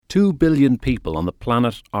2 billion people on the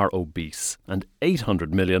planet are obese, and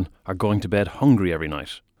 800 million are going to bed hungry every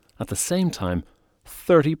night. At the same time,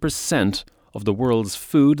 30% of the world's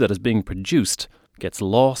food that is being produced gets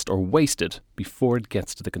lost or wasted before it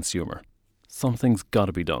gets to the consumer. Something's got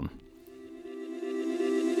to be done.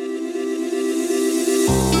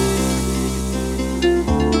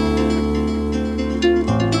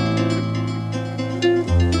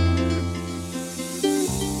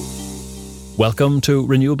 Welcome to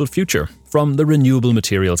Renewable Future from the renewable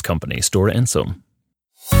materials company Stora Enso.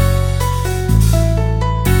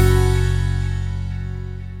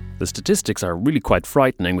 The statistics are really quite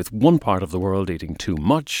frightening, with one part of the world eating too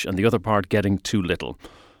much and the other part getting too little.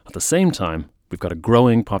 At the same time, we've got a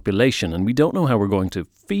growing population and we don't know how we're going to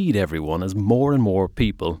feed everyone as more and more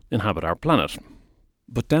people inhabit our planet.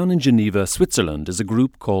 But down in Geneva, Switzerland, is a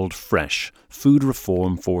group called FRESH, Food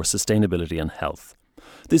Reform for Sustainability and Health.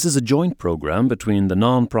 This is a joint programme between the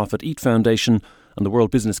non-profit EAT Foundation and the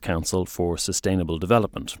World Business Council for Sustainable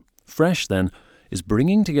Development. FRESH, then, is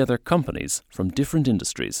bringing together companies from different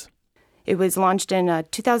industries. It was launched in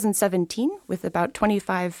 2017 with about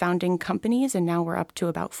 25 founding companies, and now we're up to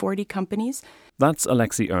about 40 companies. That's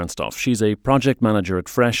Alexi Ernsthoff. She's a project manager at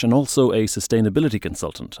FRESH and also a sustainability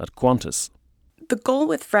consultant at Qantas. The goal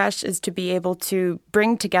with FRESH is to be able to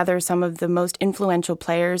bring together some of the most influential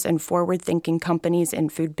players and forward-thinking companies in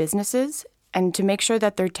food businesses, and to make sure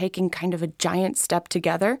that they're taking kind of a giant step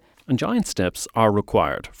together. And giant steps are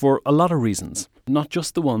required for a lot of reasons, not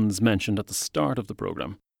just the ones mentioned at the start of the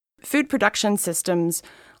programme. Food production systems,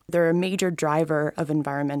 they're a major driver of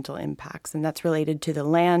environmental impacts, and that's related to the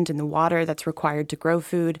land and the water that's required to grow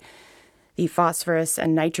food, the phosphorus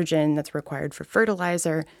and nitrogen that's required for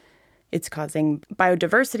fertilizer. It's causing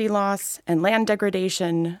biodiversity loss and land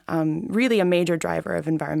degradation, really a major driver of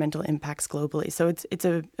environmental impacts globally. So it's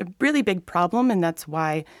a really big problem, and that's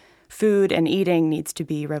why food and eating needs to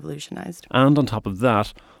be revolutionized. And on top of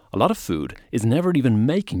that, a lot of food is never even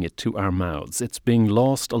making it to our mouths. It's being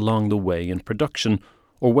lost along the way in production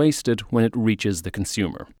or wasted when it reaches the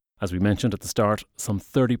consumer. As we mentioned at the start, some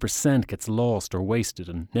 30% gets lost or wasted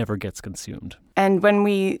and never gets consumed. And when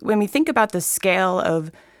we think about the scale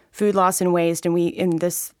of food loss and waste, and in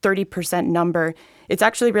this 30% number, it's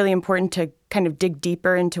actually really important to kind of dig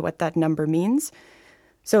deeper into what that number means.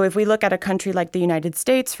 So if we look at a country like the United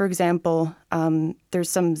States, for example, there's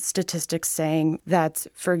some statistics saying that,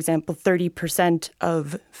 for example, 30%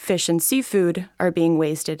 of fish and seafood are being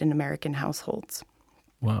wasted in American households.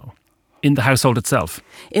 Wow. In the household itself?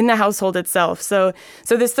 In the household itself. So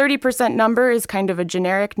this 30% number is kind of a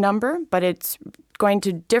generic number, but it's going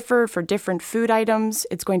to differ for different food items.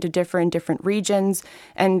 It's going to differ in different regions.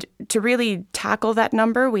 And to really tackle that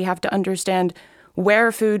number, we have to understand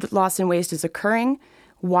where food loss and waste is occurring,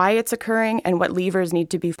 why it's occurring, and what levers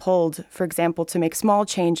need to be pulled, for example, to make small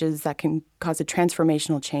changes that can cause a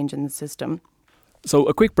transformational change in the system. So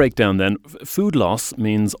a quick breakdown then. Food loss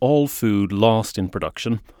means all food lost in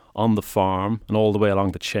production, on the farm and all the way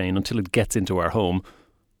along the chain until it gets into our home.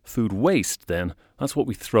 Food waste, then, that's what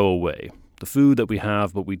we throw away. The food that we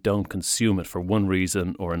have, but we don't consume it for one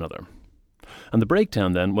reason or another. And the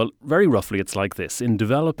breakdown then, well, very roughly it's like this. In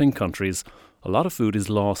developing countries, a lot of food is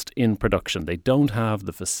lost in production. They don't have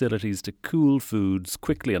the facilities to cool foods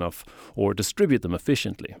quickly enough or distribute them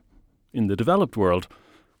efficiently. In the developed world,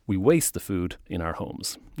 we waste the food in our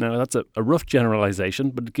homes. Now, that's a rough generalization,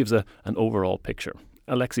 but it gives an overall picture.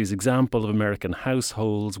 Alexi's example of American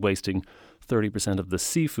households wasting 30% of the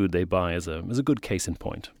seafood they buy is a good case in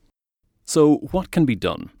point. So what can be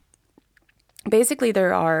done? Basically,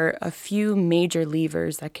 there are a few major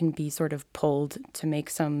levers that can be sort of pulled to make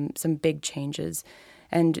some big changes.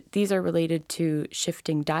 And these are related to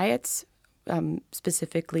shifting diets,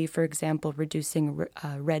 specifically, for example, reducing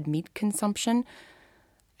red meat consumption,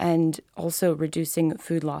 and also reducing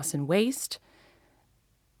food loss and waste,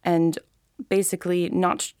 and basically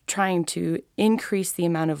not trying to increase the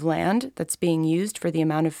amount of land that's being used for the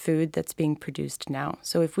amount of food that's being produced now.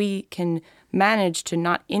 So if we can manage to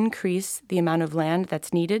not increase the amount of land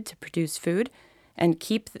that's needed to produce food and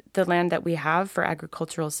keep the land that we have for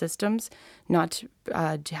agricultural systems, not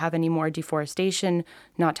to have any more deforestation,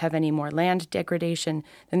 not to have any more land degradation,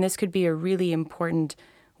 then this could be a really important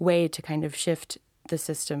way to kind of shift the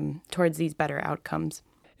system towards these better outcomes.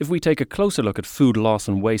 If we take a closer look at food loss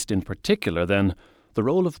and waste in particular, then the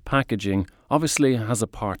role of packaging obviously has a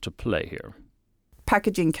part to play here.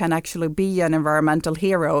 Packaging can actually be an environmental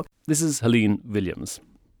hero. This is Helene Williams.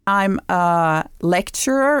 I'm a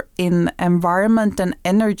lecturer in environment and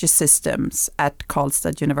energy systems at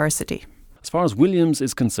Karlstad University. As far as Williams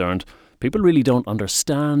is concerned, People really don't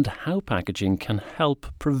understand how packaging can help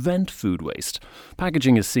prevent food waste.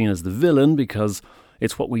 Packaging is seen as the villain because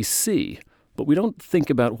it's what we see, but we don't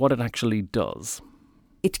think about what it actually does.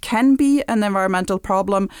 It can be an environmental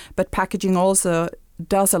problem, but packaging also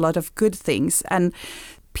does a lot of good things. And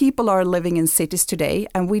people are living in cities today,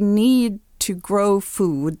 and we need to grow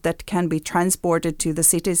food that can be transported to the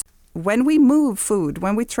cities. When we move food,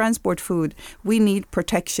 when we transport food, we need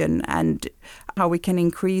protection and how we can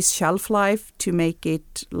increase shelf life to make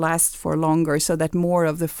it last for longer so that more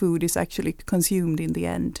of the food is actually consumed in the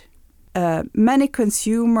end. Many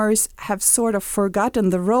consumers have sort of forgotten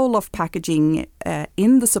the role of packaging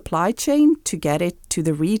in the supply chain to get it to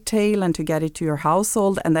the retail and to get it to your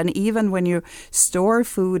household. And then even when you store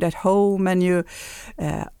food at home and you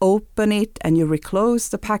open it and you reclose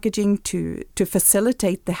the packaging to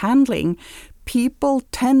facilitate the handling, people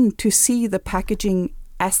tend to see the packaging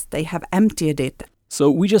as they have emptied it. So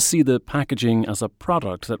we just see the packaging as a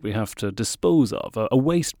product that we have to dispose of, a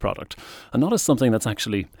waste product, and not as something that's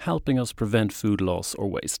actually helping us prevent food loss or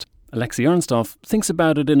waste. Alexi Ernstov thinks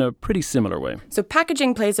about it in a pretty similar way. So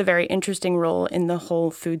packaging plays a very interesting role in the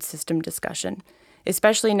whole food system discussion,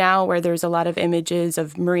 especially now where there's a lot of images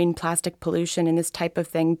of marine plastic pollution and this type of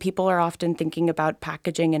thing. People are often thinking about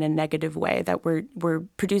packaging in a negative way, that we're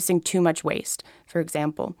producing too much waste, for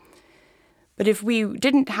example. But if we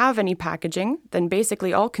didn't have any packaging, then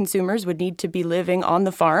basically all consumers would need to be living on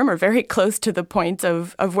the farm or very close to the point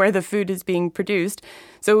of where the food is being produced.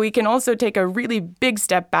 So we can also take a really big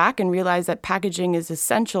step back and realize that packaging is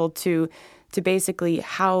essential to basically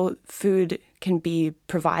how food can be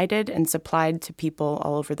provided and supplied to people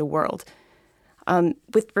all over the world.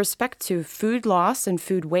 With respect to food loss and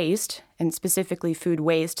food waste, and specifically food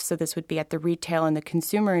waste, so this would be at the retail and the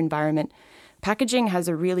consumer environment, packaging has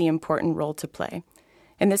a really important role to play.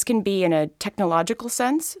 And this can be in a technological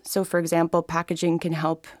sense. So, for example, packaging can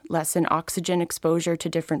help lessen oxygen exposure to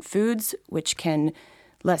different foods, which can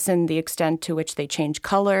lessen the extent to which they change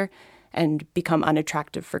color and become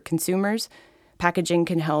unattractive for consumers. Packaging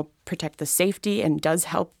can help protect the safety and does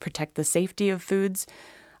help protect the safety of foods.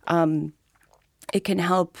 It can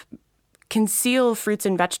help conceal fruits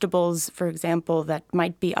and vegetables, for example, that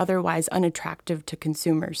might be otherwise unattractive to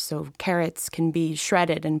consumers. So carrots can be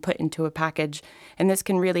shredded and put into a package, and this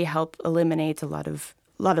can really help eliminate a lot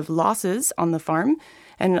of losses on the farm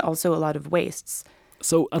and also a lot of wastes.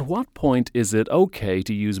 So at what point is it okay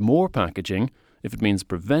to use more packaging if it means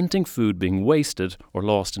preventing food being wasted or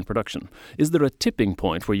lost in production? Is there a tipping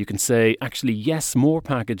point where you can say, actually, yes, more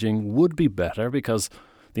packaging would be better because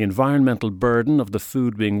the environmental burden of the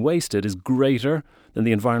food being wasted is greater than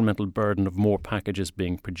the environmental burden of more packages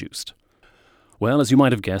being produced? Well, as you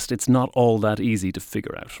might have guessed, it's not all that easy to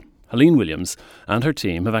figure out. Helene Williams and her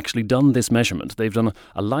team have actually done this measurement. They've done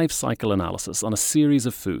a life cycle analysis on a series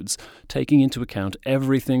of foods, taking into account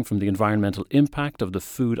everything from the environmental impact of the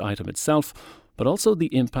food item itself, but also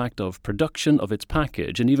the impact of production of its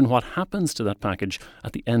package and even what happens to that package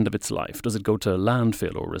at the end of its life. Does it go to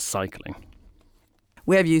landfill or recycling?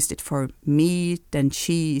 We have used it for meat and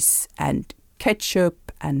cheese and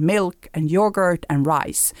ketchup and milk and yogurt and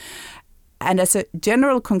rice. And as a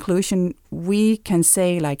general conclusion, we can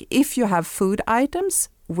say, like, if you have food items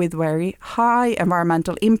with very high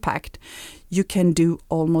environmental impact, you can do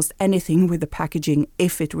almost anything with the packaging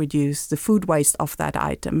if it reduces the food waste of that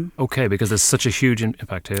item. Okay, because there's such a huge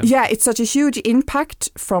impact here. Yeah, it's such a huge impact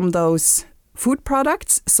from those food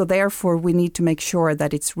products. So therefore, we need to make sure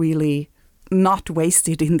that it's really not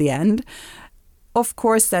wasted in the end. Of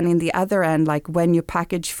course, then in the other end, like when you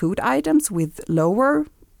package food items with lower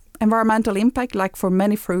environmental impact, like for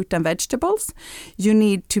many fruit and vegetables, you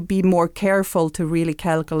need to be more careful to really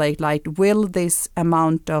calculate, like, will this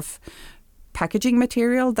amount of packaging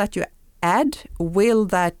material that you add, will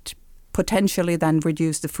that potentially then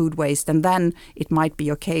reduce the food waste? And then it might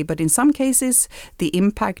be okay. But in some cases, the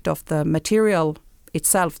impact of the material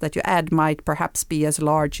itself that you add might perhaps be as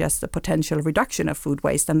large as the potential reduction of food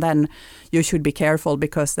waste. And then you should be careful,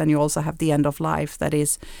 because then you also have the end of life that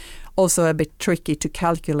is also a bit tricky to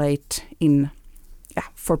calculate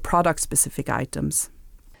for product-specific items.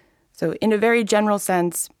 So in a very general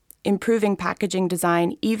sense, improving packaging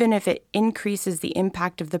design, even if it increases the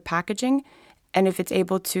impact of the packaging, and if it's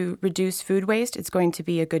able to reduce food waste, it's going to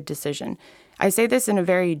be a good decision. I say this in a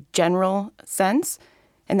very general sense,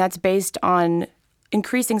 and that's based on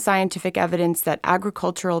increasing scientific evidence that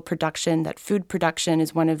agricultural production, that food production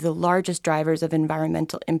is one of the largest drivers of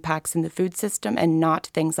environmental impacts in the food system, and not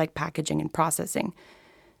things like packaging and processing.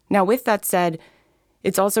 Now, with that said,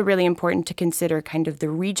 It's also really important to consider kind of the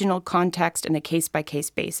regional context and a case-by-case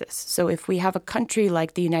basis. So if we have a country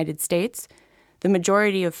like the United States, the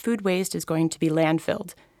majority of food waste is going to be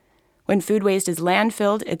landfilled. When food waste is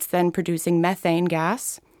landfilled, it's then producing methane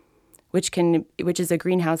gas, which is a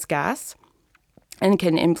greenhouse gas, and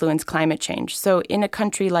can influence climate change. So in a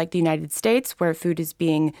country like the United States, where food is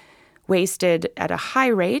being wasted at a high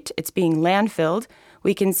rate, it's being landfilled,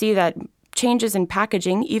 we can see that changes in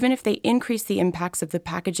packaging, even if they increase the impacts of the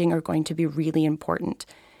packaging, are going to be really important.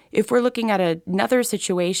 If we're looking at another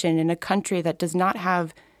situation in a country that does not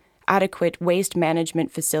have adequate waste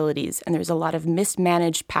management facilities, and there's a lot of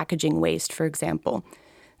mismanaged packaging waste, for example,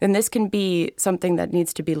 then this can be something that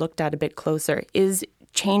needs to be looked at a bit closer. Is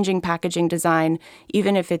changing packaging design,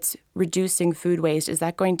 even if it's reducing food waste, is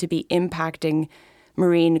that going to be impacting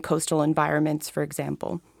marine coastal environments, for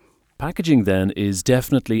example? Packaging, then, is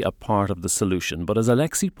definitely a part of the solution. But as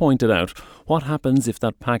Alexi pointed out, what happens if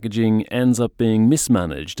that packaging ends up being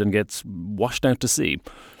mismanaged and gets washed out to sea?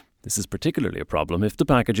 This is particularly a problem if the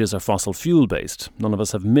packages are fossil fuel-based. None of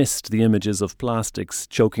us have missed the images of plastics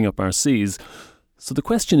choking up our seas. So the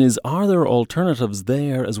question is, are there alternatives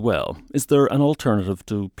there as well? Is there an alternative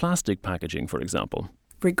to plastic packaging, for example?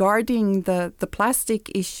 Regarding the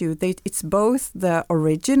plastic issue, it's both the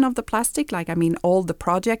origin of the plastic, all the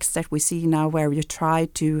projects that we see now where you try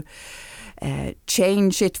to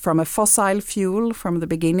change it from a fossil fuel from the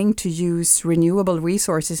beginning to use renewable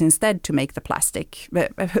resources instead to make the plastic.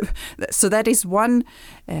 So that is one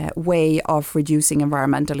way of reducing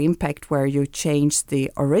environmental impact, where you change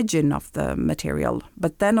the origin of the material.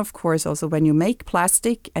 But then, of course, also when you make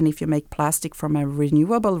plastic, and if you make plastic from a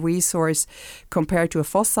renewable resource compared to a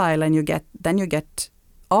fossil, and you get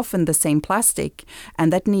often the same plastic,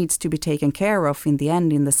 and that needs to be taken care of in the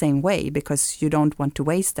end in the same way, because you don't want to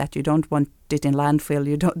waste that. You don't want it in landfill.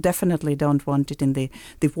 You definitely don't want it in the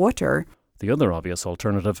water. The other obvious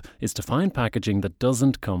alternative is to find packaging that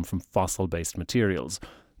doesn't come from fossil-based materials.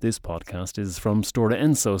 This podcast is from Stora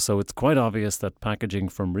Enso, so it's quite obvious that packaging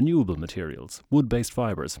from renewable materials, wood-based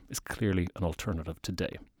fibres, is clearly an alternative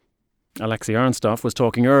today. Alexi Arnstoff was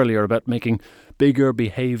talking earlier about making bigger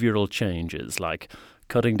behavioural changes, like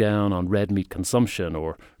cutting down on red meat consumption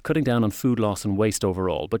or cutting down on food loss and waste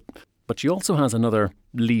overall. But she also has another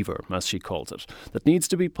lever, as she calls it, that needs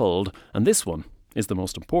to be pulled, and this one is the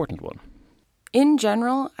most important one. In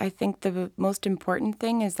general, I think the most important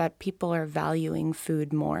thing is that people are valuing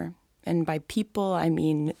food more. And by people, I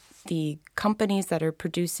mean the companies that are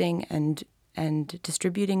producing and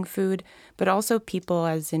distributing food, but also people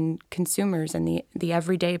as in consumers and the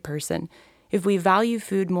everyday person. If we value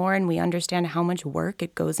food more and we understand how much work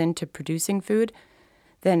it goes into producing food,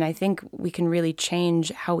 then I think we can really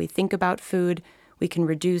change how we think about food. We can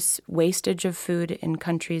reduce wastage of food in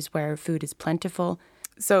countries where food is plentiful.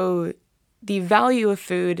 So the value of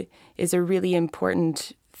food is a really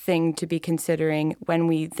important thing to be considering when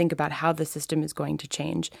we think about how the system is going to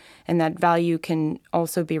change. And that value can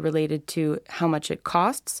also be related to how much it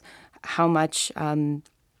costs, how much the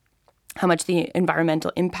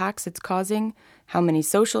environmental impacts it's causing, how much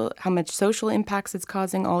social impacts it's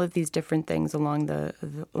causing, all of these different things along the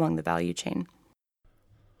value chain.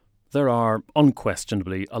 There are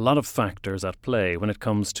unquestionably a lot of factors at play when it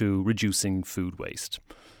comes to reducing food waste.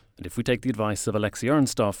 And if we take the advice of Alexi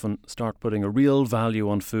Arnstoff and start putting a real value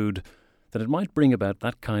on food, then it might bring about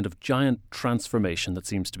that kind of giant transformation that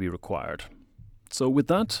seems to be required. So with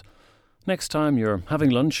that, next time you're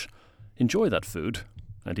having lunch, enjoy that food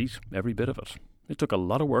and eat every bit of it. It took a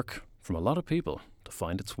lot of work from a lot of people to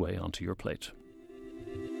find its way onto your plate.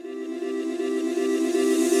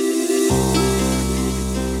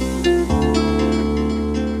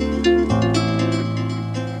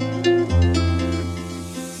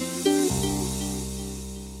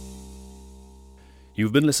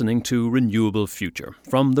 You've been listening to Renewable Future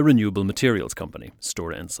from the renewable materials company,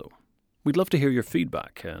 Stora Enso. We'd love to hear your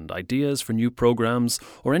feedback and ideas for new programmes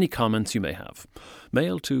or any comments you may have.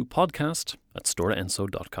 Mail to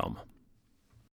podcast@storaenso.com.